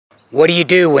What do you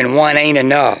do when one ain't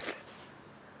enough?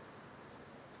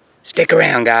 Stick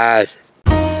around, guys.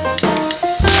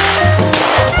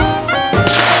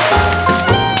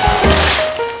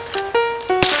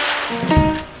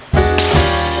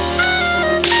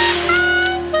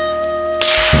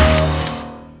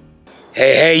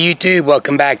 Hey YouTube,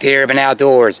 welcome back to Urban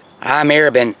Outdoors. I'm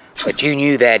Urban, but you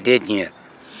knew that, didn't you?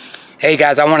 Hey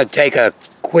guys, I want to take a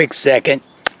quick second,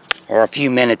 or a few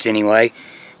minutes anyway,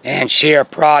 and share a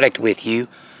product with you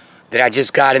that I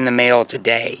just got in the mail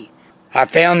today. I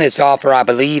found this offer, I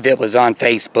believe it was on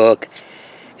Facebook,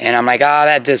 and I'm like, oh,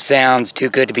 that just sounds too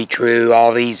good to be true.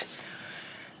 All these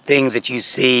things that you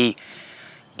see,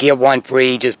 get one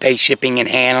free, just pay shipping and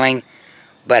handling.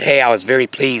 But hey, I was very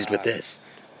pleased with this.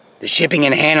 The shipping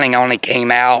and handling only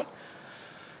came out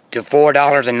to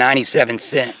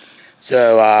 $4.97.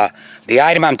 So the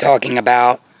item I'm talking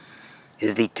about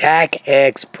is the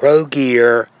TacX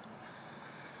Progear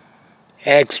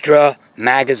Extra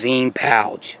Magazine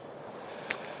Pouch.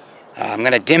 I'm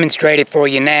going to demonstrate it for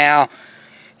you now,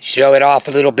 show it off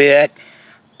a little bit,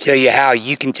 tell you how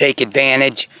you can take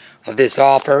advantage of this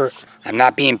offer. I'm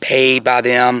not being paid by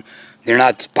them. They're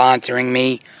not sponsoring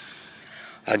me.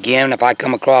 Again, if I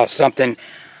come across something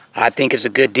I think is a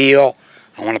good deal,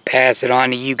 I want to pass it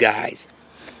on to you guys.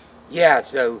 Yeah,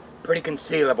 so pretty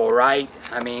concealable, right?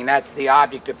 I mean, that's the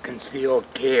object of concealed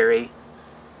carry.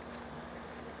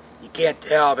 You can't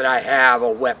tell that I have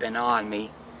a weapon on me.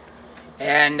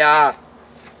 And I've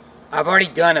already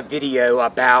done a video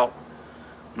about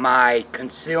my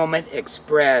Concealment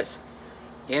Express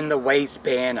in the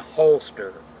waistband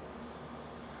holster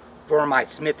for my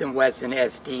Smith & Wesson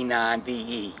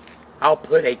SD9VE. I'll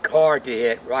put a card to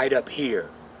it right up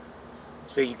here,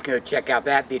 so you can go check out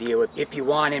that video if you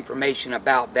want information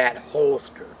about that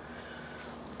holster.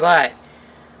 But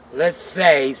let's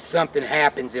say something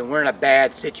happens and we're in a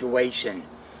bad situation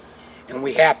and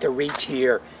we have to reach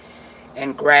here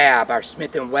and grab our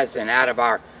Smith & Wesson out of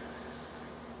our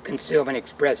Concealment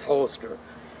Express holster,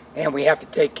 and we have to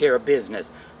take care of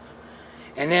business,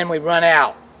 and then we run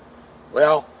out.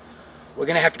 Well, we're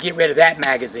going to have to get rid of that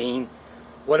magazine.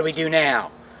 What do we do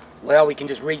now? Well, we can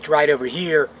just reach right over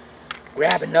here,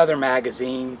 grab another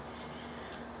magazine,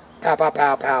 pow, pow,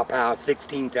 pow, pow, pow,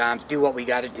 16 times, do what we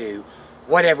got to do,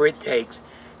 whatever it takes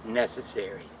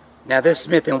necessary. Now this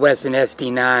Smith & Wesson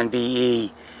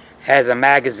SD9VE has a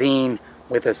magazine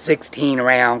with a 16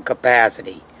 round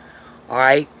capacity.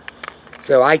 Alright,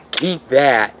 so I keep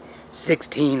that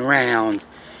 16 rounds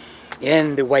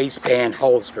in the waistband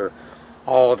holster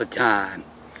all the time.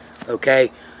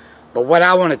 Okay, but what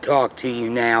I want to talk to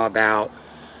you now about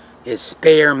is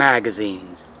spare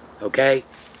magazines. Okay,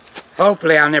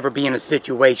 hopefully I'll never be in a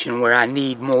situation where I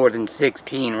need more than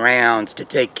 16 rounds to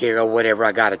take care of whatever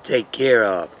I got to take care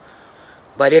of.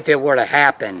 But if it were to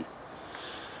happen,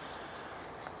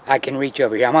 I can reach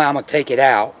over here. I'm going to take it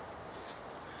out.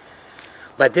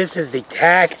 But this is the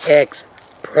TacX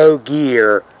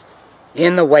Progear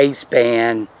in the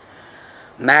waistband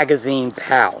magazine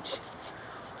pouch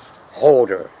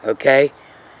holder. Okay,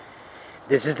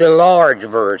 this is the large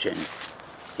version.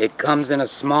 It comes in a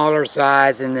smaller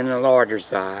size and then a larger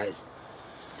size.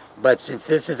 But since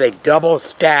this is a double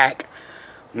stack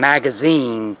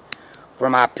magazine for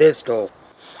my pistol,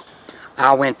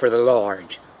 I went for the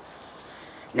large.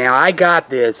 Now I got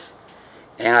this,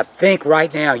 and I think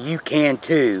right now you can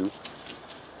too.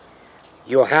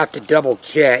 You'll have to double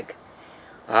check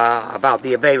about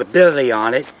the availability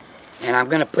on it, and I'm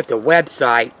going to put the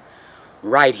website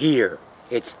right here.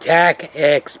 It's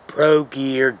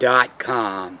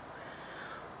TacXProgear.com.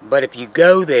 But if you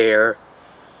go there,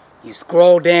 you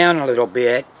scroll down a little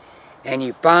bit, and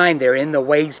you find they're in the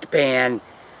waistband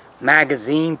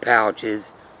magazine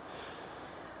pouches.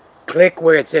 Click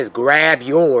where it says grab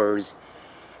yours,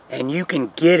 and you can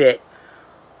get it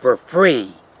for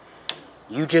free.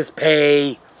 You just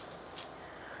pay,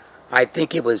 I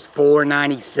think it was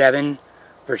 $4.97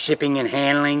 for shipping and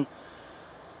handling.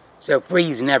 So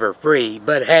free's never free,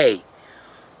 but hey,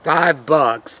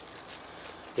 $5.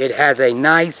 It has a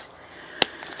nice,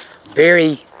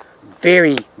 very,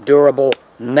 very durable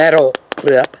metal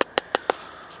clip,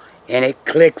 and it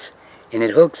clicks and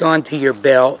it hooks onto your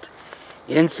belt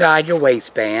inside your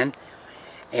waistband,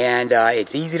 and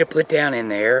it's easy to put down in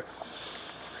there,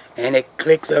 and it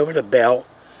clicks over the belt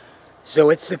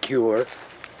so it's secure.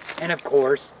 And of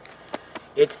course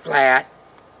it's flat,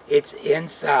 it's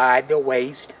inside the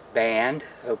waistband,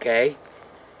 okay,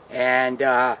 and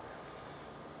does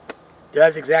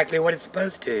exactly what it's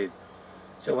supposed to.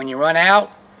 So when you run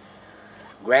out,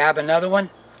 grab another one,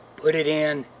 put it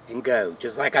in, and go,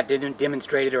 just like I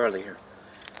demonstrated earlier.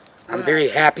 I'm very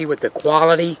happy with the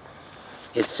quality.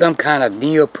 It's some kind of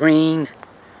neoprene.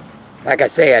 Like I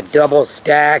say, a double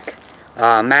stack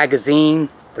magazine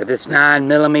for this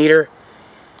 9mm.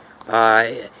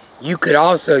 You could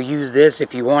also use this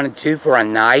if you wanted to for a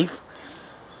knife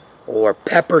or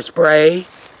pepper spray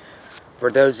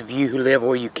for those of you who live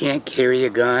where you can't carry a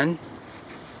gun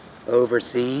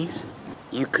overseas.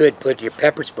 You could put your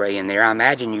pepper spray in there. I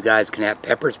imagine you guys can have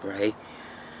pepper spray.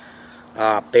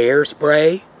 Bear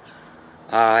spray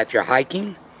if you're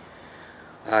hiking.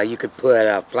 You could put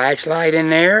a flashlight in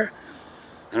there.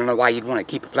 I don't know why you'd want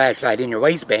to keep a flashlight in your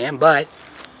waistband, but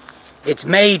it's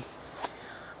made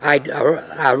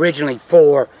originally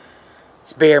for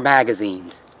spare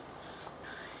magazines.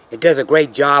 It does a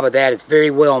great job of that. It's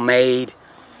very well made.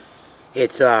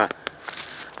 It's the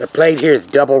plate here is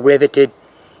double riveted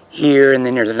here, and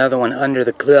then there's another one under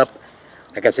the clip.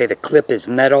 Like I say, the clip is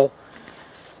metal.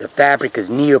 The fabric is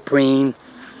neoprene.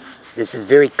 This is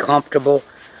very comfortable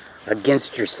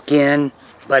against your skin,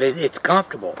 but it's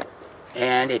comfortable,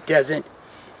 and it doesn't,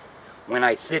 when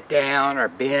I sit down or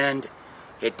bend,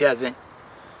 it doesn't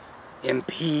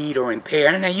impede or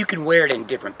impair. Now you can wear it in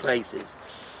different places.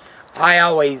 I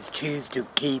always choose to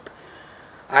keep,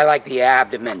 I like the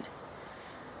abdomen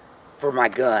for my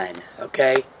gun,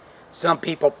 okay? Some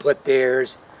people put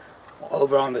theirs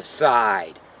over on the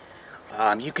side.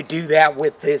 You could do that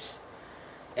with this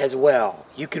as well.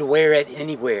 You could wear it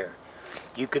anywhere.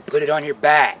 You could put it on your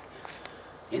back,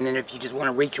 and then if you just want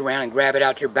to reach around and grab it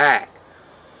out your back.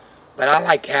 But I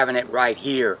like having it right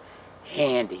here,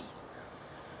 handy,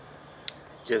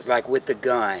 just like with the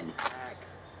gun.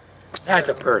 That's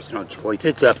a personal choice.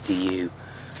 It's up to you.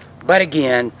 But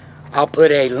again, I'll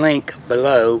put a link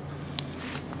below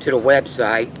to the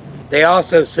website. They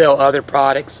also sell other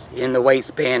products in the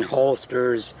waistband,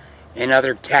 holsters, and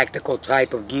other tactical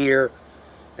type of gear.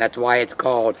 That's why it's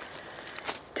called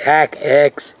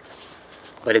TacX,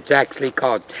 but it's actually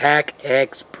called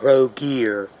TacX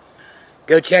Progear.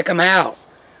 Go check them out.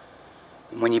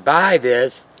 When you buy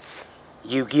this,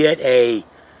 you get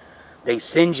they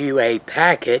send you a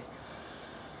packet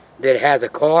that has a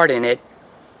card in it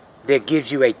that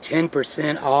gives you a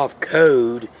 10% off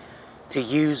code to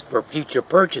use for future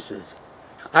purchases.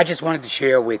 I just wanted to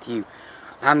share with you.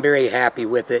 I'm very happy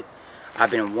with it.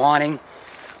 I've been wanting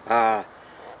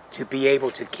to be able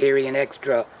to carry an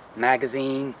extra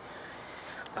magazine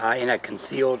in a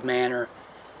concealed manner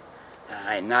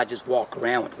and not just walk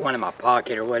around with one in my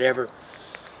pocket or whatever.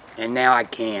 And now I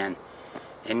can.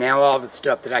 And now all the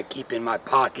stuff that I keep in my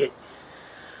pocket,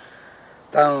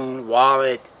 phone,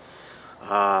 wallet,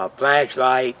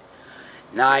 flashlight,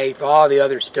 knife, all the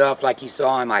other stuff like you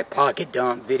saw in my pocket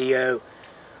dump video,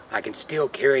 I can still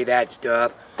carry that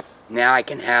stuff. Now I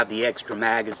can have the extra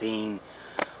magazine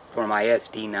for my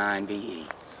SD9VE.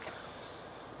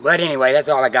 But anyway, that's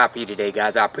all I got for you today,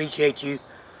 guys. I appreciate you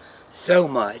so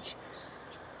much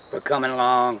for coming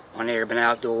along on Urban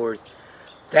Outdoors.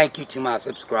 Thank you to my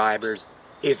subscribers.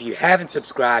 If you haven't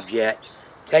subscribed yet,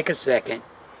 take a second,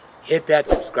 hit that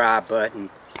subscribe button,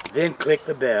 then click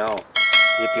the bell.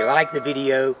 If you like the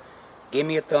video, give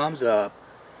me a thumbs up,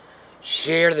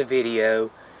 share the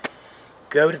video,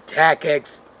 go to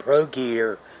TacX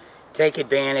Progear, take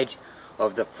advantage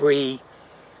of the free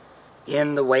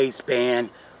in the waistband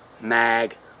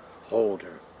mag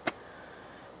holder.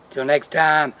 Till next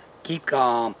time, keep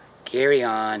calm, carry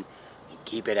on, and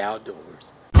keep it outdoors.